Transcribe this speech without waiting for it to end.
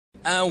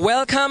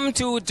Welcome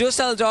to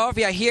Dusseldorf.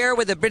 We are here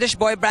with the British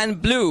boy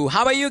band Blue.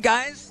 How are you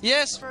guys?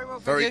 Yes, very well.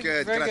 Very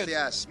good, Very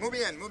gracias. Muy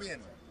bien, muy bien.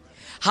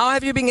 How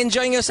have you been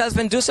enjoying yourself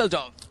in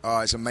Dusseldorf? Oh,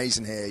 it's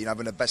amazing here. You know,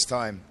 having the best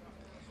time.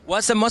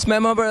 What's the most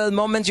memorable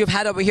moment you've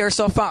had over here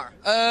so far?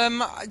 Do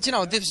you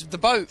know, the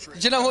boat. Do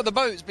you know what? The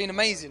boat's been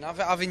amazing.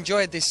 I've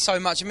enjoyed this so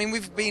much. I mean,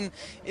 we've been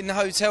in the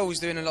hotels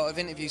doing a lot of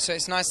interviews, so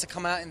it's nice to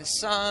come out in the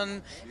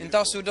sun, in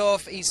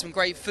Dusseldorf, eat some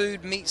great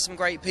food, meet some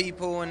great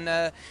people,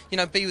 and you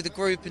know, be with the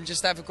group and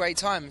just have a great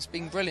time. It's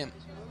been brilliant.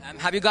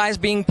 Have you guys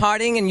been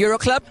partying in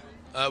Euroclub?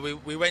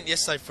 We went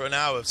yesterday for an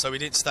hour, so we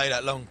didn't stay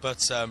that long,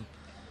 but...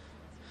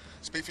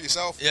 Speak for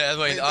yourself. Yeah,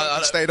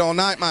 I stayed all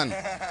night, man.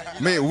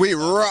 We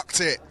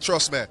rocked it.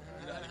 Trust me.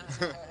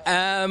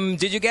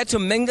 Did you get to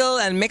mingle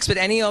and mix with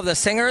any of the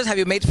singers? Have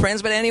you made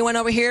friends with anyone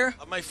over here?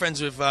 I've made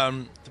friends with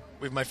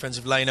we've made friends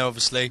with Lena,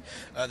 obviously,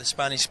 the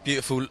Spanish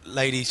beautiful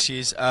lady she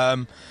is.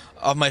 I've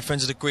made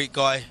friends with a Greek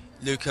guy,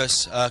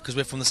 Lucas, because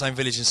we're from the same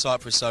village in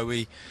Cyprus, so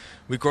we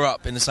grew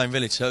up in the same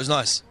village, so it was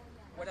nice.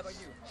 What about you?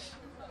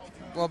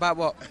 What about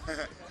what?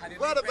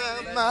 What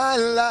about my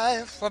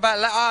life? What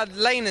about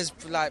Lena's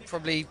like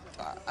probably?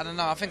 I don't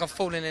know. I think I've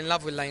fallen in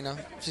love with Lena.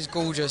 She's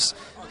gorgeous.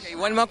 Okay,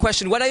 one more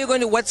question. What are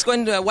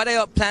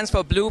your plans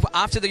for Blue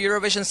after the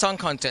Eurovision Song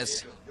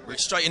Contest? We're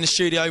straight in the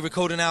studio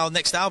recording our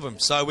next album,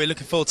 so we're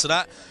looking forward to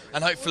that,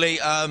 and hopefully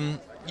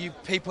you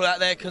people out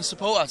there can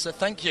support us, so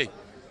thank you.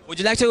 Would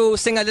you like to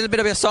sing a little bit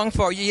of your song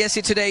for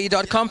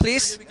esctoday.com,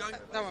 please?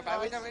 No,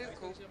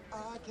 cool.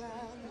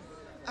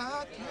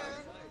 I can.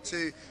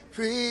 2,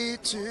 3,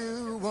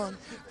 2, 1.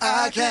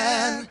 I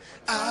can,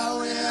 I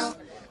will,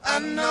 I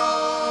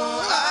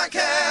know I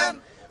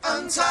can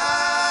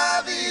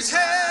untie these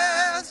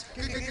hands,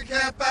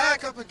 get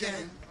back up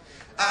again.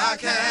 I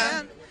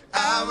can,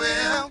 I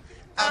will,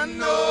 I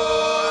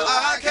know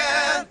I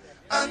can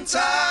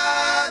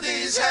untie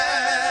these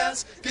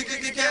hands,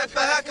 get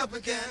back up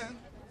again.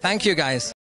 Thank you, guys.